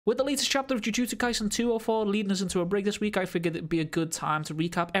With the latest chapter of Jujutsu Kaisen 204 leading us into a break this week, I figured it'd be a good time to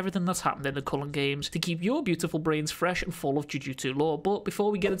recap everything that's happened in the Culling games to keep your beautiful brains fresh and full of Jujutsu lore. But before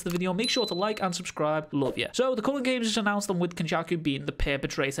we get into the video, make sure to like and subscribe. Love ya. So the Culling games is announced them with Kenjaku being the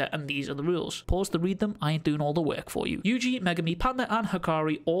perpetrator, and these are the rules. Pause to read them, I ain't doing all the work for you. Yuji, Megami, Panda and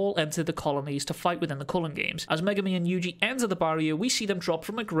Hikari all enter the colonies to fight within the Culling games. As Megami and Yuji enter the barrier, we see them drop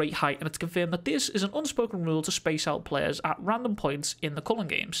from a great height, and it's confirmed that this is an unspoken rule to space out players at random points in the Culling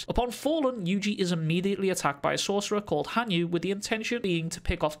games. Upon falling, Yuji is immediately attacked by a sorcerer called Hanyu, with the intention being to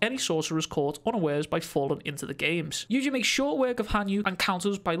pick off any sorcerers caught unawares by falling into the games. Yuji makes short work of Hanyu and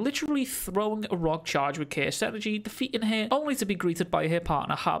counters by literally throwing a rock charged with cursed energy, defeating her only to be greeted by her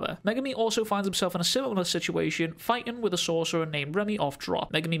partner Haba. Megami also finds himself in a similar situation, fighting with a sorcerer named Remy off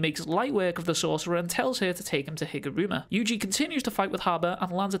drop. Megami makes light work of the sorcerer and tells her to take him to Higuruma. Yuji continues to fight with Haba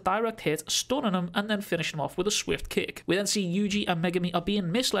and lands a direct hit, stunning him and then finishing him off with a swift kick. We then see Yuji and Megami are being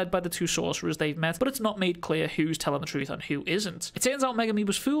misled by the two sorcerers they've met, but it's not made clear who's telling the truth and who isn't. It turns out Megami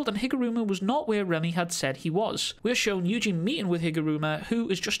was fooled and Higuruma was not where Remy had said he was. We're shown Yuji meeting with Higuruma, who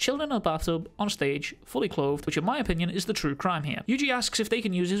is just chilling in a bathtub on stage, fully clothed, which in my opinion is the true crime here. Yuji asks if they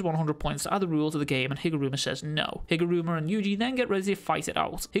can use his 100 points to add the rule to the game, and Higuruma says no. Higuruma and Yuji then get ready to fight it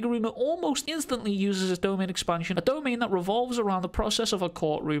out. Higuruma almost instantly uses his domain expansion, a domain that revolves around the process of a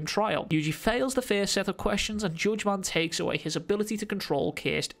courtroom trial. Yuji fails the first set of questions, and Judgment takes away his ability to control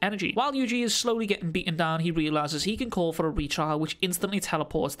cursed energy. While Yuji is slowly getting beaten down, he realizes he can call for a retrial, which instantly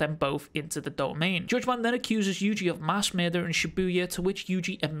teleports them both into the domain. Judgment then accuses Yuji of mass murder in Shibuya, to which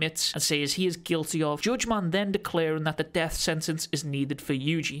Yuji admits and says he is guilty of. Judgment then declaring that the death sentence is needed for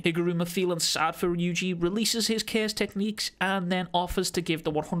Yuji. Higuruma, feeling sad for Yuji, releases his curse techniques and then offers to give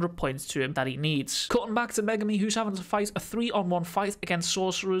the 100 points to him that he needs. Cutting back to Megami, who's having to fight a 3-on-1 fight against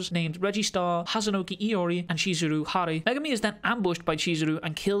sorcerers named Registar, Hazanoki Iori, and Chizuru Hari. Megami is then ambushed by Chizuru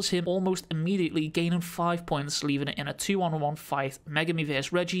and kills him almost immediately, gaining 5 points, leaving it in a 2-on-1 fight, Megami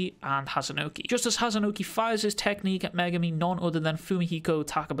vs Reggie and Hazanoki. Just as Hazanoki fires his technique at Megami, none other than Fumihiko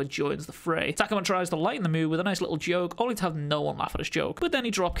Takaba joins the fray. Takaba tries to lighten the mood with a nice little joke, only to have no one laugh at his joke, but then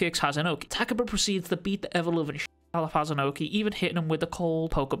he dropkicks Hazanoki. Takaba proceeds to beat the ever-loving out of Hazanoki, even hitting him with a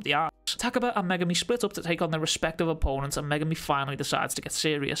cold poke up the arse. Takaba and Megami split up to take on their respective opponents, and Megami finally decides to get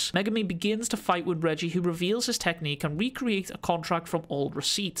serious. Megami begins to fight with Reggie, who reveals his technique and recreates a contract from old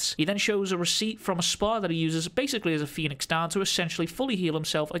receipts. He then shows a receipt from a spa that he uses basically as a phoenix down to essentially fully heal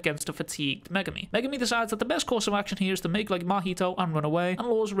himself against a fatigued Megami. Megami decides that the best course of action here is to make like Mahito and run away, and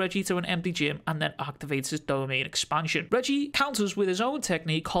lures Reggie to an empty gym and then activates his domain expansion. Reggie counters with his own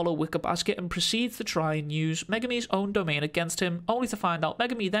technique, Hollow Wicker Basket, and proceeds to try and use Megami's own domain against him, only to find out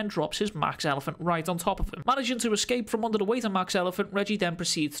Megami then drops his Max Elephant right on top of him. Managing to escape from under the weight of Max Elephant, Reggie then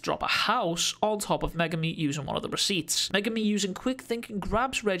proceeds to drop a house on top of Megami using one of the receipts. Megami, using quick thinking,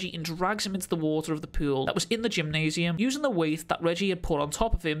 grabs Reggie and drags him into the water of the pool that was in the gymnasium, using the weight that Reggie had put on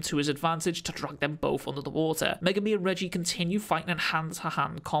top of him to his advantage to drag them both under the water. Megami and Reggie continue fighting in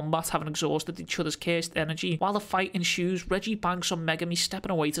hand-to-hand combat, having exhausted each other's cursed energy. While the fight ensues, Reggie banks on Megami,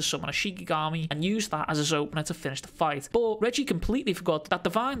 stepping away to summon a Shikigami and use that as his opener to finish the fight. But Reggie completely forgot that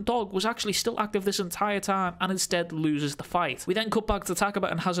Divine Dog was actually still active this entire time and instead loses the fight. We then cut back to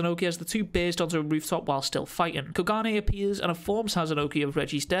Takaba and Hazanoki as the two burst onto a rooftop while still fighting. Kogane appears and informs Hazanoki of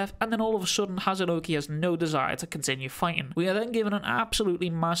Reggie's death, and then all of a sudden Hazanoki has no desire to continue fighting. We are then given an absolutely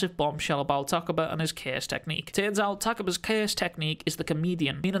massive bombshell about Takaba and his curse technique. Turns out Takaba's curse technique is the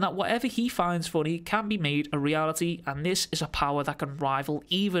comedian, meaning that whatever he finds funny can be made a reality, and this is a power that can rival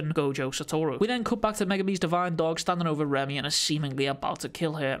even Gojo Satoru. We then cut back to Megami's Divine Dog standing over Remy and is seemingly about to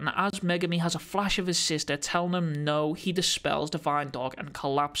kill her, and as Megami has a flash of his sister telling him no, he dispels Divine Dog and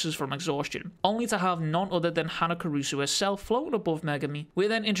collapses from exhaustion, only to have none other than Hana Kurusu herself floating above Megami. We're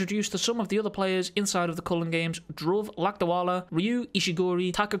then introduced to some of the other players inside of the Culling games: Druv, Lakdawala, Ryu,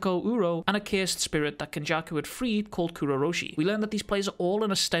 Ishiguri, Takako Uro, and a cursed spirit that Kenjaku had freed called Kuroroshi. We learn that these players are all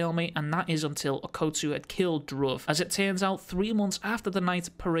in a stalemate, and that is until Okotsu had killed Druv. As it turns out, 3 months after the night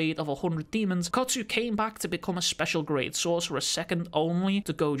parade of 100 demons, Okotsu came back to become a special grade sorcerer, second only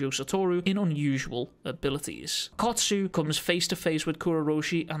to Gojo Satoru in unusual abilities. Okotsu comes face to face with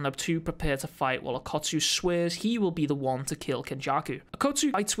Kuroroshi, and the two prepare to fight while Okotsu swears he will be the one to kill Kenjaku.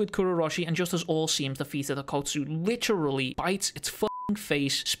 Okotsu fights with Kuroroshi, and just as all seems defeated, Okotsu literally bites its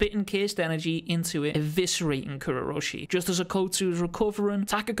face, spitting cursed energy into it, eviscerating Kuroroshi. Just as Okotsu is recovering,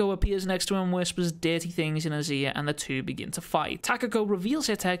 Takako appears next to him and whispers dirty things in his ear, and the two begin to fight. Takako reveals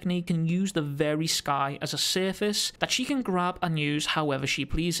her technique and use the very sky as a surface that she can grab and use however she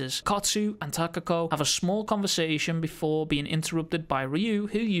pleases. Kotsu and Takako have a small conversation before being interrupted by Ryu,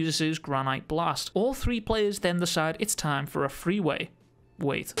 who uses his Granite Blast. All three players then decide it's time for a freeway.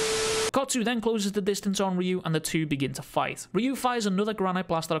 wait. Kotsu then closes the distance on Ryu and the two begin to fight. Ryu fires another granite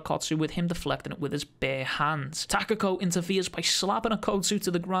blast at Kotsu with him deflecting it with his bare hands. Takako interferes by slapping Kotsu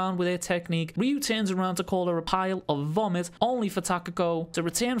to the ground with her technique. Ryu turns around to call her a pile of vomit, only for Takako to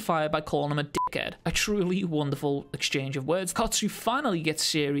return fire by calling him a dickhead. A truly wonderful exchange of words. Kotsu finally gets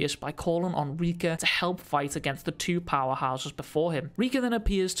serious by calling on Rika to help fight against the two powerhouses before him. Rika then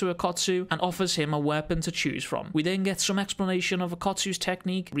appears to Kotsu and offers him a weapon to choose from. We then get some explanation of Kotsu's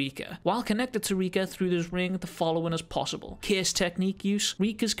technique, Rika. While connected to Rika through this ring, the following is possible. Cursed technique use,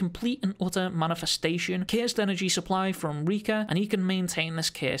 Rika's complete and utter manifestation, cursed energy supply from Rika, and he can maintain this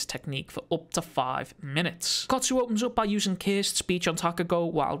cursed technique for up to 5 minutes. Kotsu opens up by using cursed speech on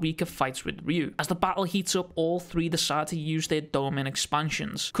Takako while Rika fights with Ryu. As the battle heats up, all three decide to use their domain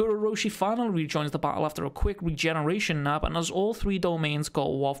expansions. Kuroroshi finally rejoins the battle after a quick regeneration nap, and as all three domains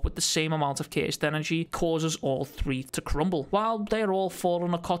go off with the same amount of cursed energy, causes all three to crumble. While they're all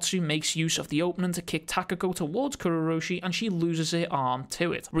falling, Kotsu makes use of the opening to kick Takako towards Kuroroshi, and she loses her arm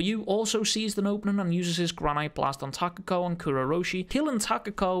to it. Ryu also sees the opening and uses his granite blast on Takako and Kuroroshi, killing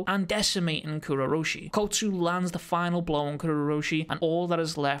Takako and decimating Kuroroshi. Kotsu lands the final blow on Kuroroshi, and all that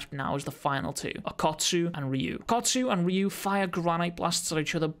is left now is the final two, Kotsu and Ryu. Kotsu and Ryu fire granite blasts at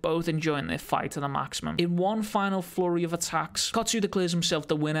each other, both enjoying their fight to the maximum. In one final flurry of attacks, Kotsu declares himself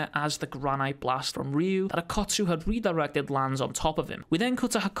the winner as the granite blast from Ryu that Kotsu had redirected lands on top of him. We then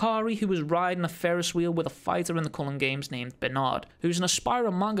cut to Hikari, who was riding a Ferris wheel with a fighter in the Culling games named Bernard, who's an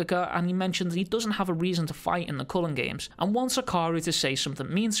aspiring mangaka, and he mentions he doesn't have a reason to fight in the Culling games, and wants Hikari to say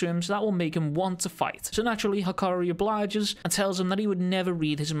something mean to him so that will make him want to fight. So naturally, Hikari obliges and tells him that he would never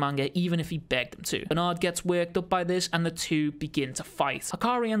read his manga even if he begged him to. Bernard gets worked up by this, and the two begin to fight.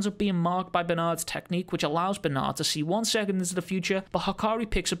 Hikari ends up being marked by Bernard's technique, which allows Bernard to see 1 second into the future, but Hikari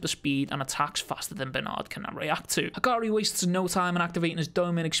picks up the speed and attacks faster than Bernard can react to. Hikari wastes no time in activating his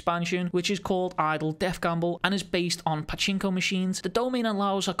domain expansion, which is called Idle Death Gamble and is based on pachinko machines. The domain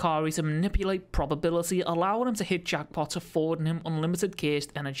allows Hikari to manipulate probability, allowing him to hit jackpots, affording him unlimited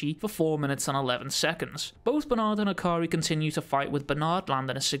cursed energy for 4 minutes and 11 seconds. Both Bernard and Hikari continue to fight, with Bernard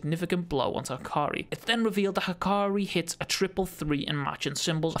landing a significant blow onto Hikari. It's then revealed that Hikari hits a 333 in matching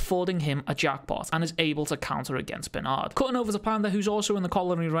symbols, affording him a jackpot, and is able to counter against Bernard. Cutting over to Panda, who's also in the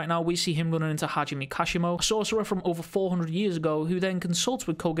colony right now, we see him running into Hajime Kashimo, a sorcerer from over 400 years ago, who then consults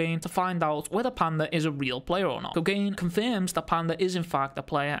with Kogain to find out whether Panda is a real player or not. Kogain confirms that Panda is in fact a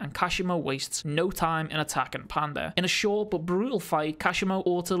player, and Kashimo wastes no time in attacking Panda. In a short but brutal fight, Kashimo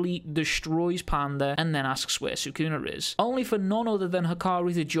utterly destroys Panda and then asks where Sukuna is, only for none other than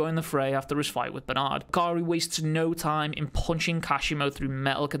Hikari to join the fray after his fight with Bernard. Hikari wastes no time in punching Kashimo through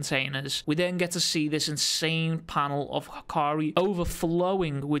metal containers. We then get to see this insane panel of Hikari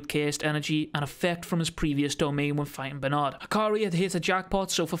overflowing with cursed energy, an effect from his previous domain when fighting Bernard. Hikari had hit a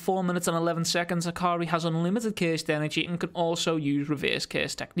jackpot, so for 4 minutes and 11 seconds, Hikari has unlimited cursed energy and can also use reverse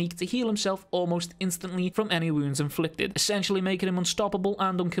curse technique to heal himself almost instantly from any wounds inflicted, essentially making him unstoppable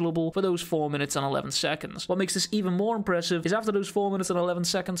and unkillable for those 4 minutes and 11 seconds. What makes this even more impressive is after those 4 minutes and 11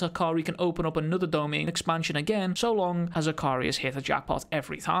 seconds, Hikari can open up another domain expansion again, so long as Hikari has hit a jackpot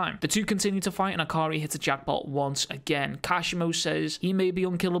every time. The two continue to fight, and Hikari hits a jackpot once again. Kashimo says he may be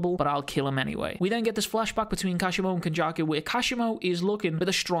unkillable, but I'll kill him anyway. We then get this flashback between Kashimo and Kenjaku, where Kashimo is looking for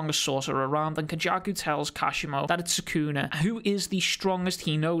the strongest sorcerer around, and Kenjaku tells Kashimo that it's Sukuna, who is the strongest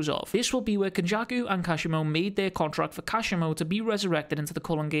he knows of. This will be where Kenjaku and Kashimo made their contract for Kashimo to be resurrected into the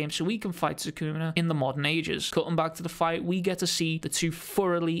Culling game so he can fight Sukuna in the modern ages. Cutting back to the fight, we get to see the two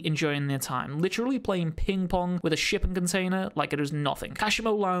thoroughly enjoying their time, literally playing ping pong with a shipping container like it is nothing.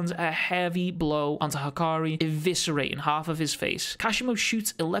 Kashimo lands a heavy blow onto Hikari, eviscerating half of his face. Kashimo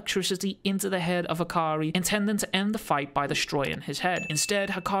shoots electricity into the head of Hikari, intending to end the fight by destroying his head. Instead,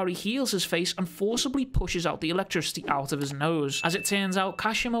 Hikari heals his face and forcibly pushes out the electricity out of his nose. As it turns out,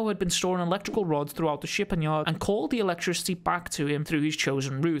 Kashimo had been storing electrical rods throughout the shipping yard and called the electricity back to him through his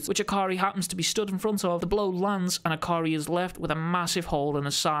chosen route, which Hikari happens to be stood in front of. The blow lands and Hikari is left with a massive hole in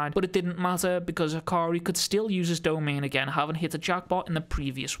his side, but it didn't matter because Hikari could still use his domain again, having hit a jackpot in the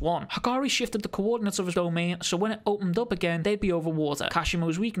previous one. Hikari shifted the coordinates of his domain, so when it opened up again, they'd be over water,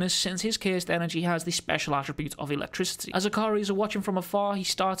 Kashimo's weakness since his cursed energy has the special attribute of electricity. As Hikari is watching from afar, he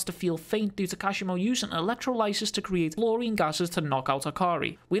starts to feel faint due to Kashimo using electrolysis to create fluorine gases to knock out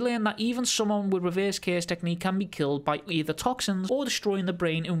Hikari. We learn that even someone with reverse curse technique can be killed by either toxins or destroying the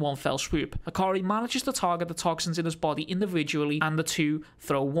brain in one fell swoop. Hikari manages to target the toxins in his body individually, and the two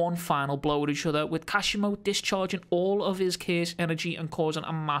throw one final blow at each other, with Kashimo discharging all of his curse energy and causing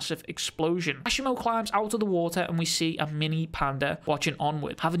a massive explosion. Kashimo climbs out of the water and we see a mini panda watching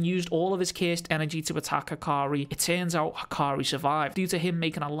onward. Having used all of his cursed energy to attack Hikari, it turns out Hikari survived due to him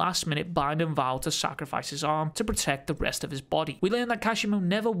making a last-minute binding vow to sacrifice his arm to protect the rest of his body. We learn that Kashimo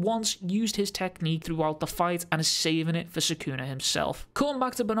never once used his technique throughout the fight and is saving it for Sukuna himself. Cutting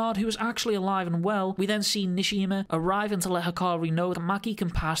back to Bernard, who is actually alive and well, we then see Nishima arriving to let Hikari know that Maki can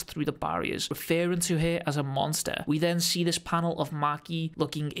pass through the barriers, referring to her as a monster. We then see this panel of Maki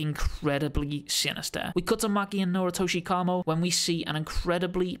looking incredibly sinister. We cut to Maki and Noritoshi Kamo when we see an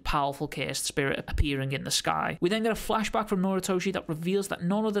incredibly powerful cursed spirit appearing in the sky. We then get a flashback from Noritoshi that reveals that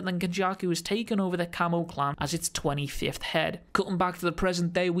none other than Kenjaku has taken over the Kamo clan as its 25th head. Cutting back to the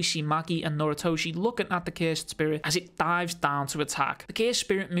present day, we see Maki and Noritoshi looking at the cursed spirit as it dives down to attack. The cursed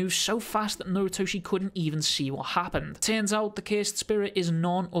spirit moves so fast that Noritoshi couldn't even see what happened. Turns out the cursed spirit is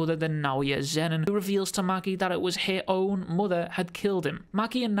none other than Naoya Zenin, who reveals to Maki that it was her own mother had killed him.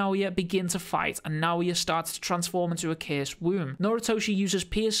 Maki and Naoya begin to fight, and Naoya starts to transform into a cursed womb. Noritoshi uses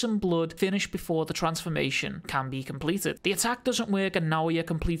piercing blood finish before the transformation can be completed. The attack doesn't work, and Naoya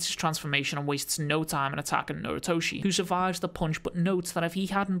completes his transformation and wastes no time in attacking Noritoshi, who survives the punch but notes that if he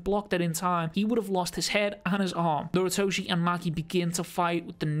hadn't blocked it in time, he would have lost his head and his arm. Noritoshi and Maki begin to fight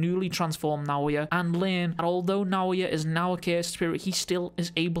with the newly transformed Naoya and learn that although Naoya is now a cursed spirit, he still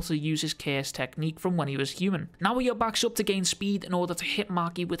is able to use his curse technique from when he was human. Naoya backs up to gain speed in order to hit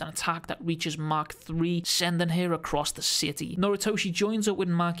Maki with an attack that reaches Mach 3, sending her across the city. Noritoshi joins up with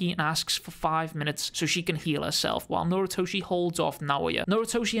Maki and asks for 5 minutes so she can heal herself, while Noritoshi holds off Naoya.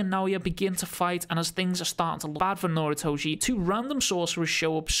 Noritoshi and Naoya begin to fight, and as things are starting to look bad for Noritoshi, two random sorcerers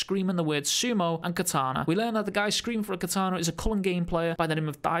show up screaming the words sumo and katana. We learn that the guy screaming for a katana is a Culling game player by the name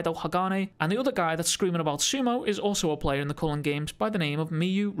of Daido Hagane, and the other guy that's screaming about sumo is also a player in the Culling games by the name of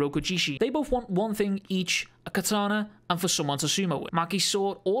Miyu Rokujishi. They both want one thing each: a katana, and for someone to sumo with. Maki's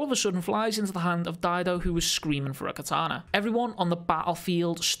sword all of a sudden flies into the hand of Daido, who was screaming for a katana. Everyone on the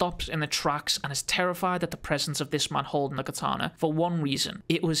battlefield stops in their tracks and is terrified at the presence of this man holding the katana for one reason: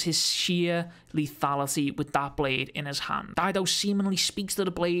 it was his sheer lethality with that blade in his hand. Daido seemingly speaks to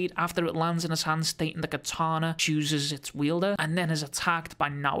the blade after it lands in his hand, stating the katana chooses its wielder, and then is attacked by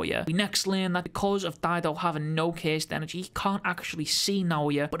Naoya. We next learn that because of Daido having no cursed energy, he can't actually see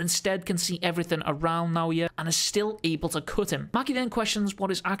Naoya, but instead can see everything around Naoya and is still able to cut him. Maki then questions what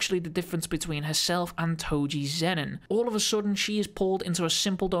is actually the difference between herself and Toji Zenin. All of a sudden, she is pulled into a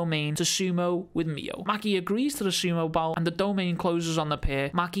simple domain to sumo with Mio. Maki agrees to the sumo bout, and the domain closes on the pair.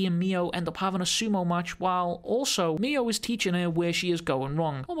 Maki and Mio end up having a sumo match, while also Mio is teaching her where she is going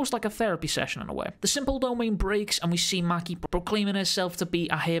wrong, almost like a therapy session in a way. The simple domain breaks, and we see Maki proclaiming herself to be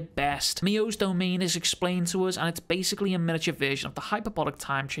at her best. Mio's domain is explained to us, and it's basically a miniature version of the hyperbolic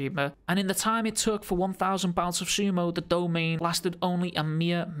time chamber, and in the time it took for 1,000 bouts of sumo, the domain lasted only a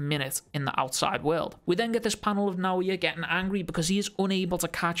mere minute in the outside world. We then get this panel of Naoya getting angry because he is unable to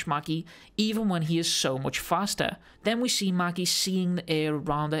catch Maki even when he is so much faster. Then we see Maki seeing the air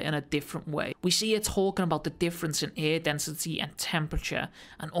around her in a different way. We see her talking about the difference in air density and temperature,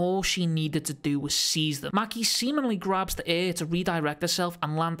 and all she needed to do was seize them. Maki seemingly grabs the air to redirect herself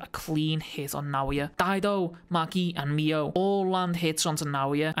and land a clean hit on Naoya. Daido, Maki, and Mio all land hits onto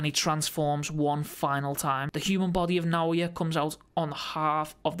Naoya, and he transforms one final time. The human body of Naoya comes out on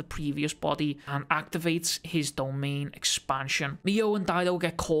half of the previous body and activates his domain expansion. Mio and Daido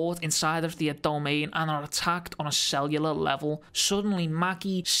get caught inside of their domain and are attacked on a cellular level. Suddenly,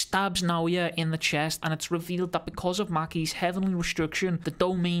 Maki stabs Naoya in the chest, and it's revealed that because of Maki's heavenly restriction, the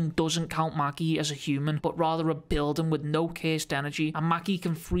domain doesn't count Maki as a human, but rather a building with no cursed energy, and Maki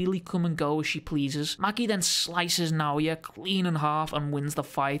can freely come and go as she pleases. Maki then slices Naoya clean in half and wins the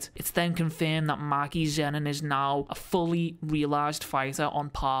fight. It's then confirmed that Maki Zenin is now a fully realized fighter on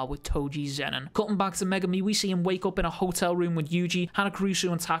par with Toji Zenin. Cutting back to Megami, we see him wake up in a hotel room with Yuji,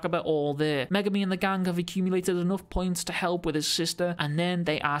 Hanakurusu, and Takaba all there. Megami and the gang have accumulated enough points to help with his sister, and then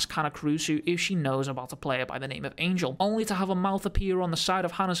they ask Hanakurusu if she knows about a player by the name of Angel, only to have a mouth appear on the side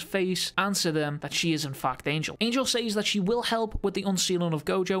of Hana's face answer them that she is in fact Angel. Angel says that she will help with the unsealing of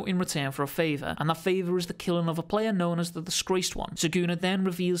Gojo in return for a favor, and that favor is the killing of a player known as the Disgraced One. Suguna then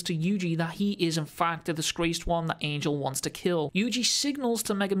reveals to Yuji that he is in fact the Disgraced One that Angel wants to kill. Yuji signals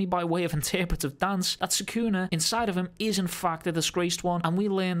to Megami by way of interpretive dance that Sukuna inside of him is in fact the Disgraced One, and we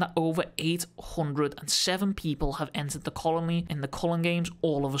learn that over 807 people have entered the colony in the Culling games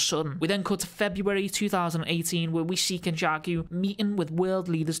all of a sudden. We then cut to February 2018, where we see Kenjaku meeting with world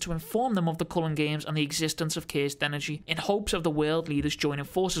leaders to inform them of the Culling games and the existence of cursed energy, in hopes of the world leaders joining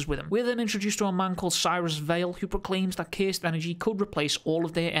forces with him. We're then introduced to a man called Cyrus Vale, who proclaims that cursed energy could replace all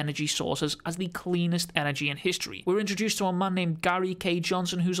of their energy sources as the cleanest energy in history. We're introduced to a man named named Gary K.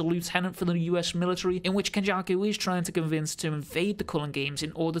 Johnson, who's a lieutenant for the US military, in which Kenjaku is trying to convince to invade the Culling Games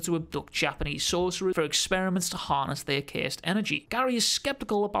in order to abduct Japanese sorcerers for experiments to harness their cursed energy. Gary is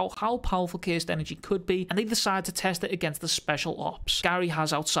skeptical about how powerful cursed energy could be, and they decide to test it against the special ops Gary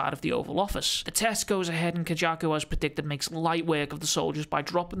has outside of the Oval Office. The test goes ahead, and Kenjaku, as predicted, makes light work of the soldiers by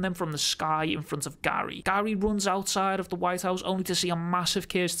dropping them from the sky in front of Gary. Gary runs outside of the White House only to see a massive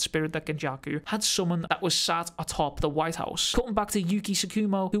cursed spirit that Kenjaku had summoned that was sat atop the White House. Cutting back to Yuki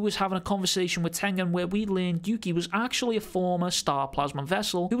Tsukumo, who was having a conversation with Tengen, where we learned Yuki was actually a former star plasma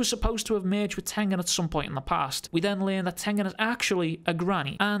vessel who was supposed to have merged with Tengen at some point in the past. We then learn that Tengen is actually a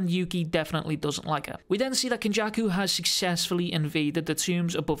granny, and Yuki definitely doesn't like her. We then see that Kenjaku has successfully invaded the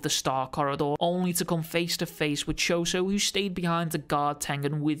tombs above the Star Corridor, only to come face to face with Choso, who stayed behind to guard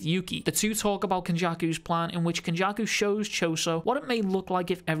Tengen with Yuki. The two talk about Kenjaku's plan, in which Kenjaku shows Choso what it may look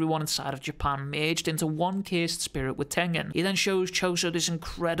like if everyone inside of Japan merged into one cursed spirit with Tengen. He then shows Choso this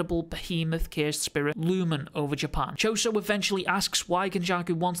incredible behemoth cursed spirit looming over Japan. Choso eventually asks why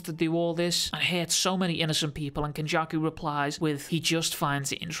Kenjaku wants to do all this and hurt so many innocent people, and Kenjaku replies with, he just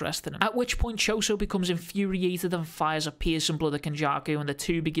finds it interesting. At which point Choso becomes infuriated and fires a piercing blood at Kenjaku, and the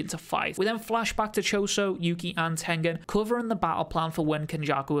two begin to fight. We then flash back to Choso, Yuki, and Tengen covering the battle plan for when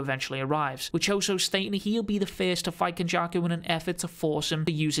Kenjaku eventually arrives, with Choso stating he'll be the first to fight Kenjaku in an effort to force him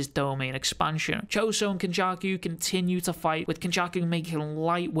to use his domain expansion. Choso and Kenjaku continue to fight, with Kenjaku making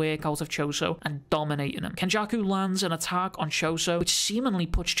light work out of Choso and dominating him. Kenjaku lands an attack on Choso, which seemingly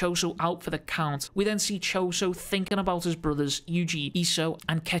puts Choso out for the count. We then see Choso thinking about his brothers Yuji, Iso,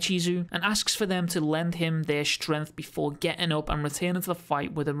 and Kechizu, and asks for them to lend him their strength before getting up and returning to the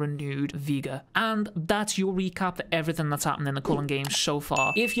fight with a renewed vigor. And that's your recap to everything that's happened in the Culling Games so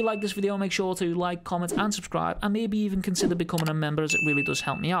far. If you like this video, make sure to like, comment, and subscribe, and maybe even consider becoming a member, as it really does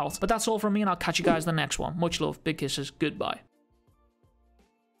help me out. But that's all from me, and I'll catch you guys in the next one. Much love, big kisses, goodbye.